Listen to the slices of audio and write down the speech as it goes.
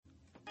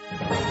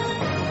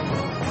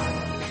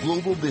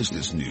Global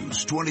business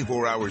news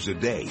 24 hours a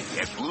day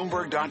at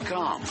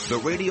Bloomberg.com, the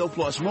Radio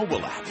Plus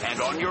mobile app, and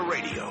on your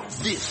radio.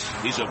 This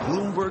is a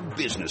Bloomberg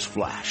Business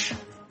Flash.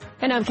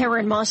 And I'm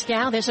Karen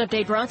Moscow. This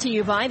update brought to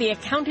you by the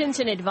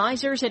accountants and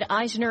advisors at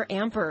Eisner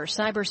Amper.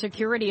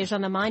 Cybersecurity is on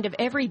the mind of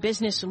every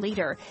business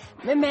leader.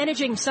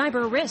 Managing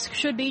cyber risk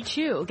should be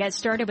too. Get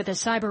started with a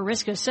cyber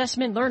risk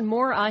assessment. Learn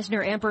more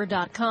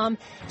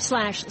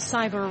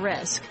EisnerAmper.com/cyber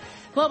risk.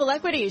 Global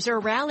equities are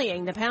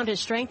rallying. The pound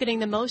is strengthening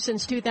the most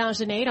since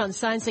 2008 on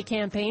signs the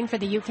campaign for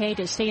the UK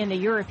to stay in the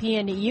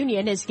European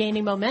Union is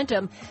gaining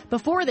momentum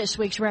before this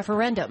week's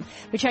referendum.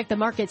 We check the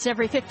markets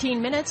every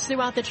 15 minutes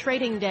throughout the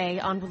trading day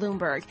on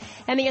Bloomberg.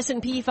 And the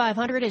S&P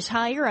 500 is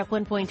higher, up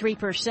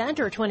 1.3%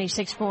 or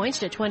 26 points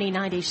to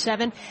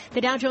 2097.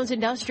 The Dow Jones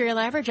Industrial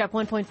Average up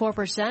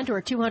 1.4%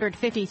 or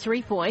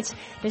 253 points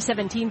to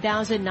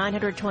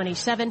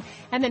 17,927.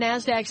 And the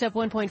Nasdaq's up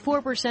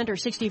 1.4% or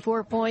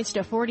 64 points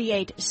to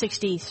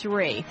 4860.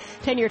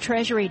 10-year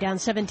Treasury down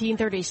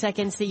 17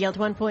 seconds. The yield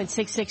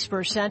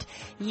 1.66%.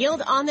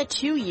 Yield on the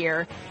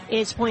 2-year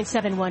is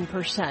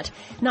 0.71%.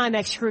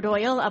 NYMEX crude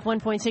oil up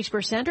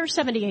 1.6% or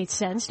 78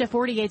 cents to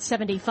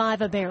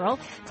 48.75 a barrel.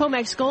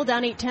 COMEX gold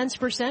down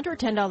 0.8% or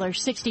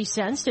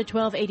 $10.60 to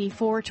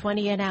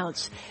 12.8420 an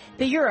ounce.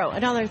 The euro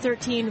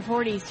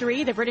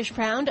 $1.1343. The British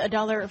pound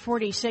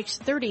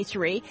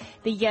 $1.4633.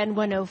 The yen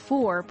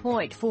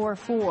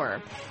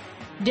 104.44.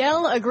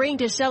 Dell agreeing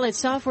to sell its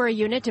software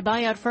unit to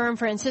buyout firm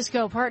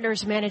Francisco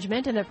Partners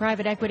Management and the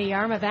private equity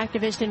arm of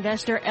activist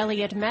investor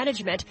Elliott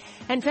Management,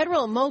 and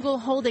Federal Mogul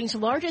Holdings'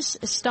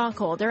 largest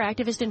stockholder,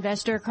 activist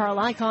investor Carl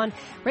Icahn,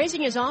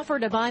 raising his offer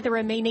to buy the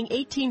remaining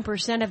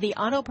 18% of the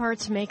auto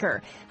parts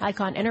maker.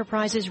 Icahn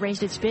Enterprises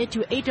raised its bid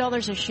to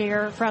 $8 a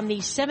share from the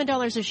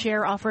 $7 a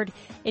share offered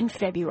in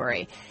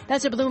February.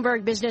 That's a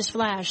Bloomberg Business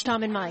Flash.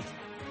 Tom and Mike.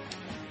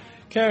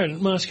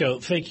 Karen Moscow,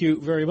 thank you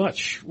very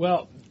much.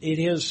 Well, it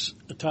is,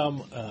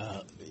 Tom,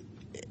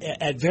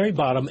 at very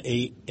bottom,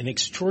 an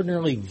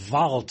extraordinarily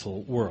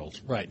volatile world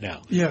right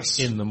now. Yes.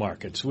 In the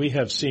markets. We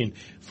have seen,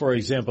 for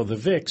example, the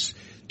VIX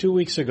 2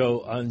 weeks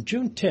ago on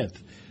June 10th,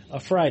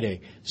 a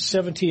Friday,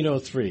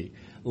 1703.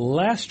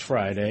 Last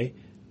Friday,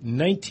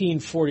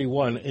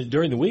 1941.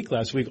 During the week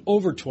last week,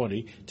 over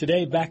 20.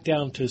 Today, back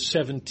down to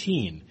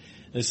 17.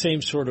 The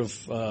same sort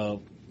of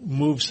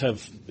moves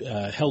have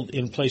held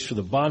in place for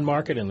the bond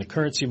market and the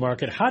currency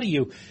market. How do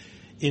you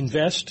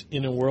invest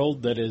in a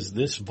world that is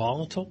this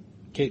volatile?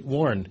 Kate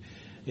Warne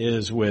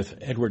is with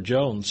Edward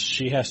Jones.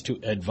 She has to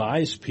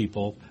advise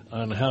people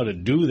on how to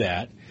do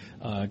that.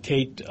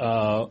 Kate,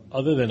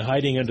 other than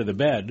hiding under the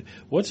bed,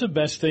 what's the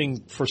best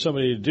thing for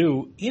somebody to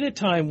do in a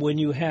time when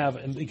you have,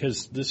 and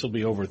because this will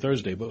be over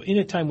Thursday, but in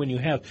a time when you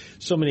have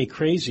so many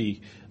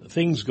crazy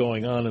things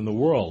going on in the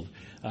world,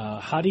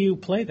 how do you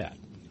play that?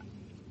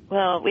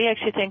 Well, we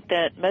actually think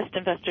that most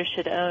investors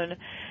should own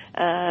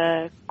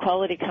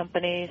quality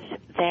companies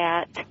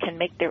that can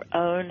make their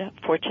own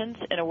fortunes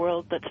in a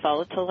world that's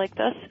volatile like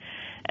this.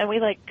 And we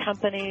like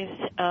companies,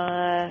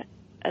 the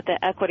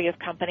equity of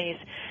companies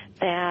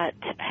that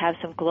have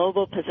some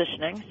global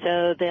positioning,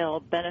 so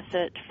they'll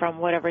benefit from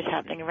whatever's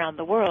happening around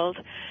the world,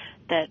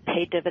 that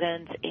pay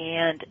dividends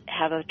and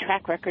have a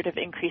track record of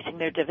increasing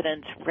their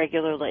dividends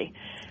regularly.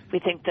 We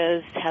think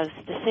those have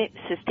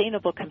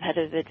sustainable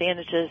competitive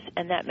advantages,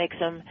 and that makes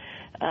them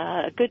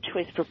a good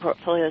choice for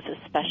portfolios,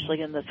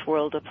 especially in this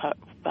world of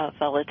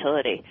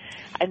volatility.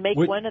 I'd make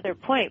one other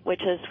point,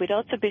 which is we'd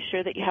also be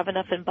sure that you have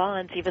enough in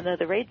bonds, even though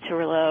the rates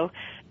are low,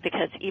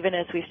 because even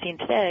as we've seen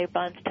today,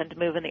 bonds tend to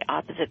move in the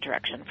opposite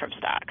direction from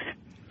stocks.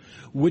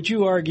 Would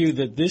you argue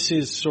that this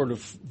is sort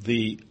of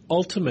the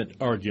ultimate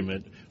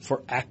argument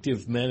for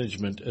active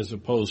management as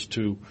opposed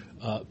to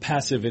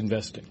passive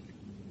investing?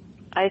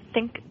 I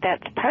think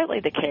that's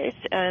partly the case,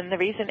 and the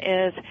reason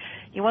is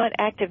you want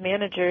active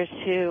managers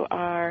who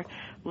are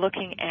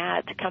looking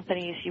at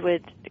companies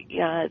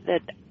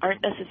that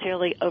aren't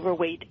necessarily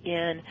overweight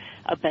in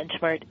a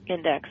benchmark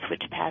index,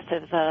 which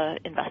passive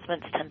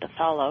investments tend to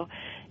follow,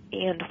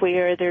 and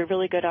where there are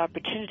really good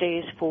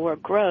opportunities for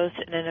growth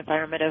in an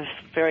environment of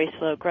very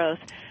slow growth,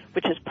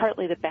 which is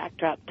partly the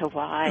backdrop to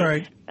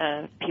why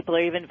people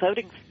are even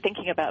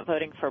thinking about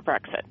voting for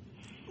Brexit.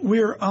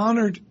 We're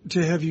honored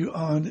to have you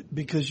on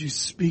because you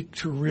speak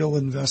to real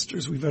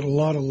investors. We've had a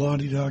lot of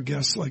la-di-da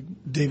guests like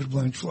David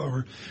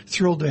Blanchflower.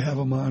 Thrilled to have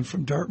him on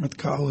from Dartmouth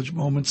College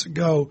moments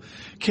ago.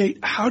 Kate,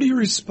 how do you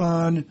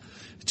respond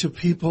to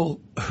people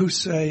who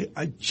say,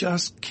 I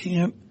just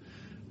can't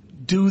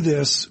do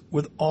this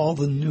with all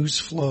the news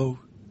flow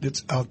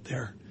that's out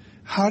there?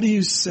 How do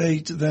you say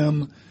to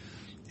them,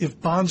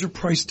 if bonds are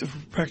priced to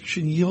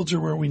perfection, yields are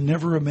where we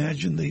never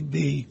imagined they'd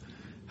be,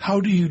 how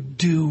do you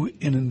do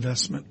an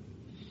investment?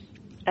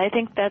 I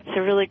think that's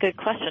a really good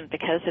question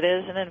because it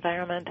is an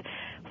environment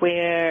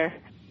where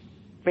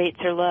rates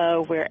are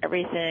low, where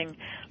everything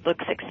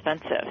looks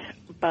expensive.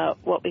 But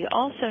what we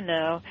also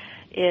know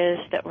is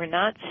that we're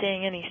not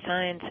seeing any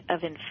signs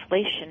of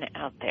inflation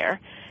out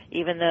there.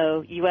 even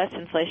though U.S.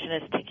 inflation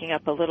is ticking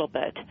up a little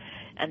bit.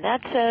 And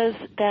that says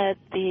that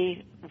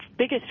the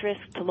biggest risk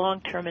to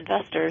long-term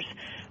investors,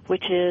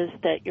 which is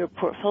that your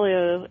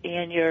portfolio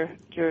and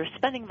your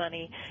spending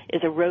money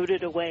is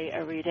eroded away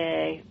every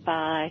day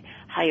by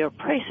higher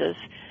prices,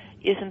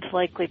 isn't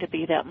likely to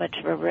be that much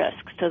of a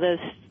risk. So those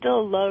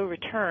still low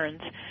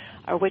returns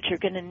are what you're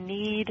going to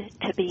need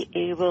to be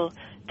able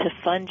to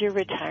fund your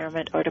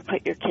retirement or to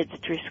put your kids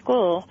through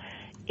school.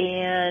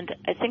 And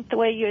I think the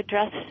way you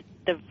address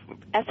the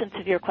essence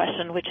of your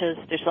question, which is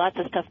there's lots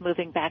of stuff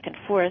moving back and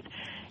forth,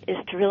 is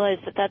to realize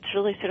that that's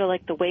really sort of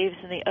like the waves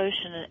in the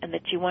ocean, and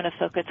that you want to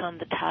focus on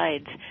the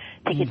tides,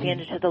 take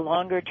advantage of the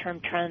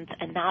longer-term trends,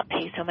 and not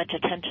pay so much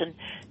attention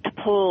to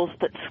pulls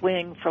that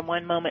swing from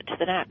one moment to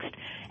the next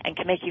and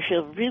can make you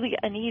feel really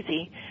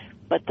uneasy,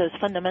 but those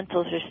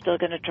fundamentals are still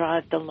going to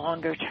drive the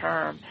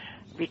longer-term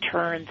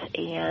returns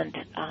and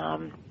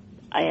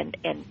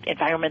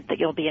environment that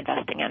you'll be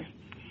investing in.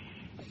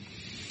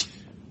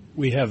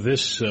 We have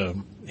this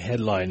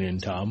headline in,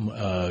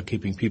 Tom,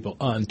 keeping people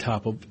on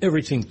top of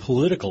everything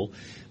political.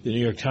 The New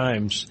York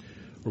Times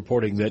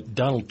reporting that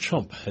Donald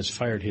Trump has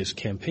fired his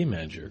campaign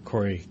manager,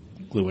 Corey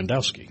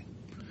Lewandowski.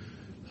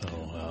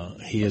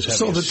 He is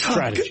having a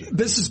strategy.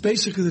 This is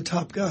basically the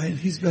top guy, and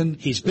there's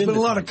been a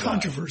lot of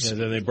controversy. Yeah,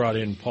 then they brought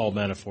in Paul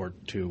Manafort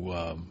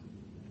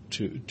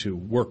to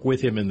work with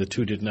him, and the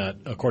two did not,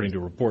 according to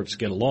reports,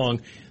 get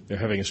along. They're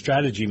having a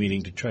strategy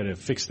meeting to try to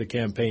fix the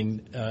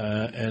campaign,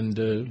 and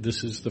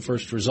this is the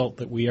first result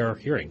that we are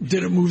hearing.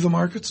 Did it move the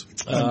markets?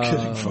 I'm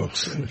kidding,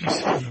 folks.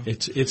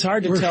 It's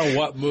hard to tell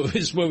what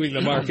is moving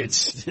the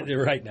markets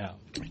right now.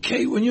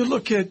 Kate, when you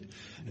look at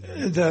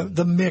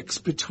the mix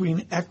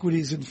between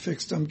equities and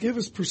fixed income, give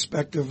us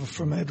perspective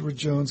from Edward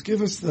Jones.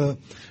 Give us the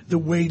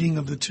weighting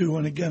of the two.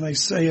 And again, I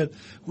say it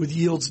with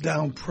yields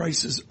down,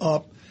 prices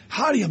up.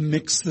 How do you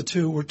mix the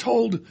two? We're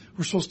told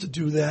we're supposed to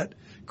do that.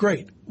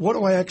 Great. What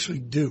do I actually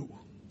do?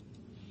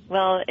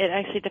 Well, it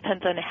actually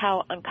depends on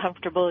how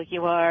uncomfortable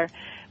you are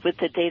with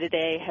the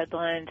day-to-day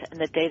headlines and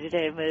the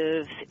day-to-day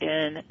moves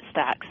in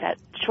stocks. That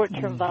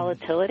short-term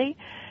volatility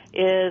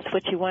is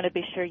what you want to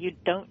be sure you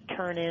don't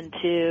turn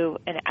into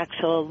an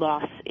actual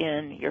loss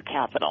in your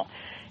capital.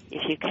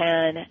 If you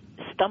can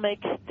stomach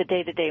the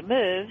day-to-day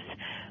moves,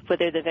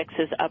 whether the VIX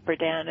is up or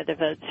down or the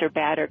votes are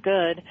bad or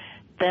good,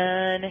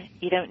 then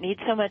you don't need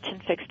so much in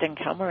fixed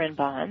income or in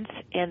bonds.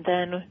 And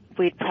then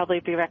we'd probably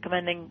be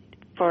recommending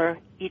for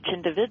each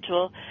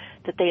individual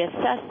that they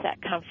assess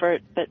that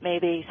comfort, but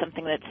maybe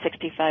something that's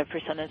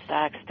 65% in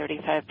stocks,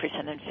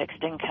 35% in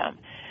fixed income.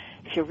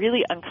 If you're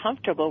really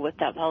uncomfortable with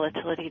that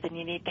volatility, then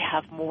you need to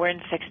have more in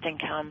fixed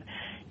income,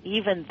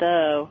 even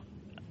though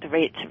the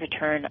rates of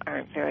return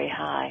aren't very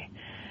high.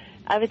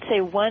 I would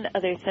say one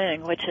other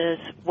thing, which is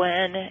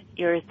when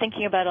you're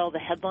thinking about all the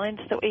headlines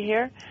that we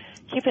hear,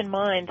 keep in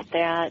mind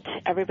that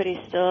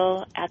everybody's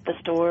still at the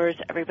stores,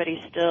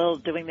 everybody's still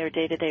doing their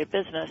day-to-day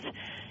business,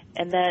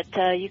 and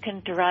that you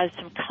can derive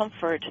some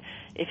comfort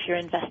if you're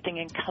investing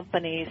in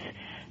companies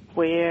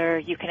where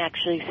you can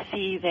actually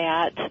see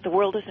that the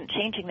world isn't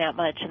changing that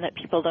much and that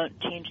people don't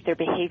change their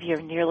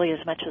behavior nearly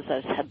as much as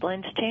those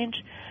headlines change.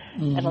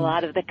 Mm-hmm. And a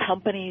lot of the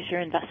companies you're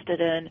invested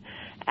in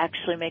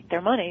actually make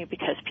their money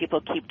because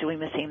people keep doing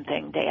the same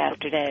thing day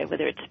after day,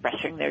 whether it's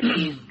brushing their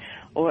teeth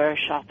or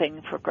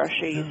shopping for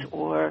groceries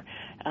or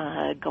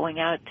going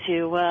out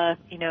to,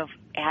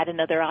 add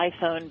another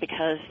iPhone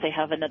because they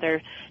have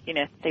another,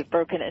 they've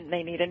broken it and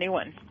they need a new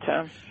one.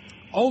 So.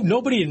 Oh,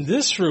 nobody in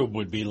this room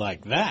would be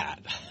like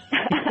that.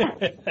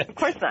 Of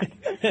course not.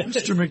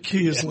 Mr.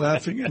 McKee is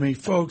laughing at me.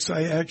 Folks,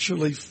 I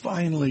actually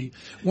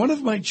one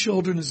of my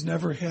children has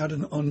never had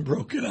an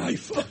unbroken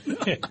iPhone.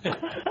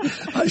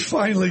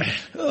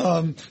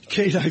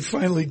 Kate, I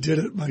finally did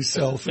it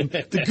myself. And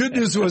the good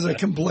news was I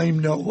can blame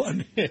no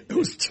one. It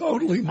was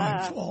totally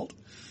my fault.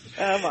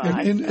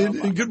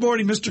 And good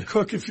morning, Mr.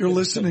 Cook. If you're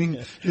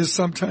listening, as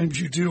sometimes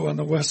you do on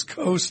the West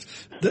Coast,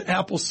 the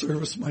Apple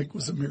service mic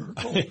was a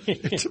miracle,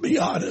 to be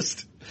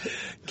honest.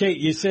 Kate,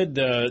 you said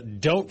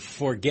don't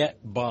forget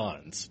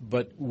bonds,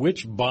 but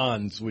which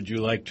bonds would you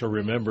like to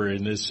remember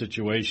in this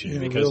situation? Yeah,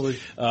 because really.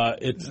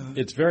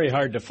 It's very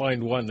hard to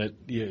find one that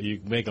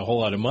you make a whole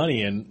lot of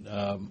money in.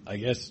 I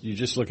guess you're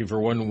just looking for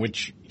one in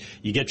which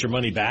you get your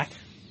money back.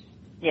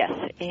 Yes,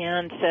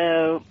 and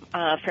so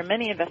for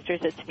many investors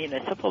it's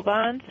municipal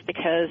bonds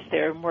because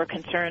they're more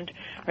concerned,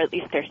 or at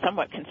least they're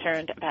somewhat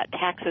concerned, about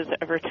taxes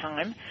over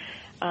time.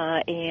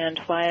 And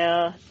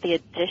while the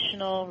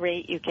additional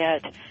rate you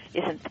get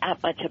isn't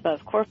that much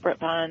above corporate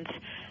bonds,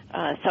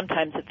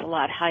 sometimes it's a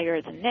lot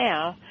higher than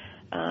now.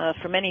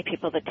 For many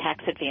people, the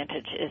tax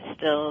advantage is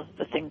still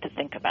the thing to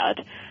think about.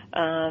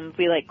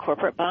 We like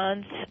corporate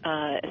bonds,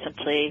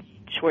 essentially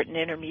short and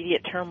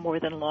intermediate term more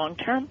than long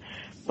term.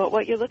 But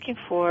what you're looking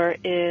for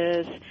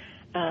is,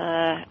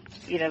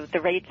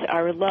 the rates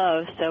are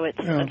low, so it's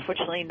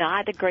unfortunately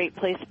not a great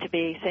place to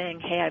be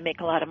saying, hey, I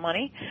make a lot of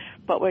money.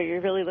 But what you're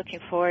really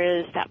looking for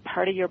is that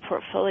part of your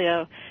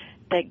portfolio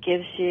that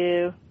gives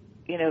you,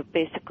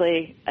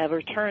 basically a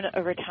return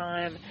over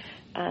time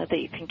that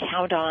you can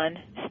count on,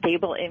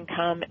 stable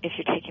income if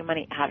you're taking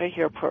money out of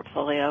your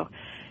portfolio.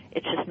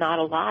 It's just not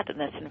a lot in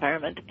this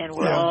environment, and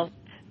we're all,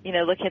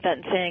 looking at that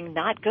and saying,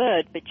 not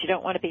good, but you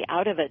don't want to be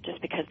out of it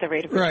just because the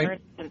rate of return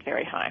isn't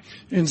very high.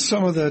 In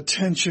some of the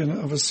tension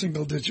of a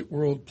single-digit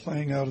world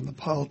playing out in the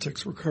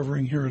politics we're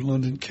covering here in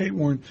London, Kate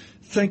Warne,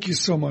 thank you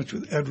so much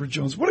with Edward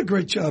Jones. What a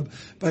great job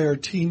by our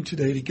team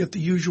today to get the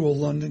usual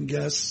London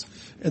guests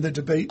and the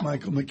debate,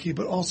 Michael McKee,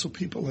 but also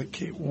people like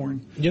Kate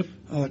Warne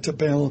to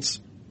balance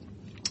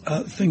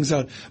things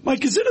out.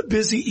 Mike, is it a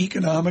busy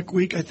economic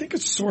week? I think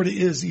it sort of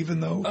is, even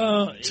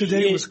though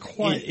today was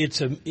quiet.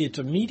 It's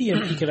a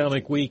medium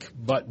economic week,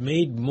 but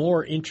made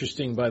more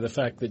interesting by the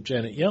fact that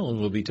Janet Yellen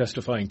will be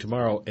testifying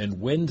tomorrow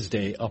and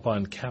Wednesday up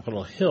on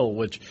Capitol Hill,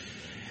 which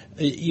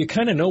you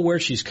kind of know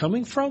where she's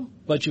coming from,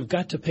 but you've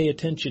got to pay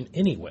attention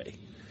anyway.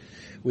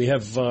 We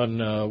have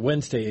on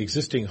Wednesday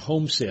existing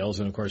home sales,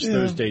 and of course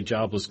Thursday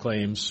jobless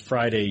claims,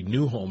 Friday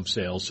new home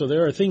sales. So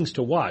there are things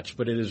to watch,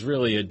 but it is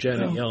really a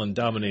Janet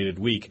Yellen-dominated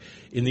week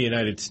in the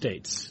United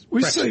States.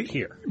 Brexit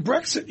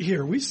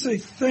here. We say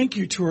thank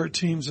you to our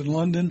teams in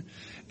London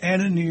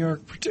and in New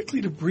York,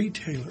 particularly to Bree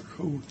Taylor,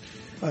 who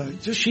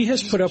she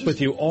has put up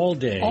with you all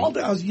day. All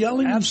day. I was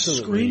yelling and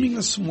screaming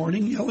this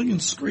morning, yelling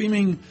and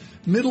screaming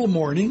middle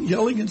morning,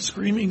 yelling and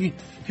screaming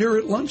here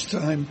at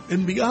lunchtime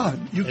and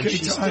beyond. UK and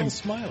she's time.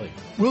 Still smiling.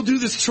 We'll do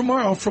this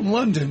tomorrow from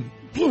London,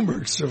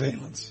 Bloomberg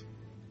Surveillance.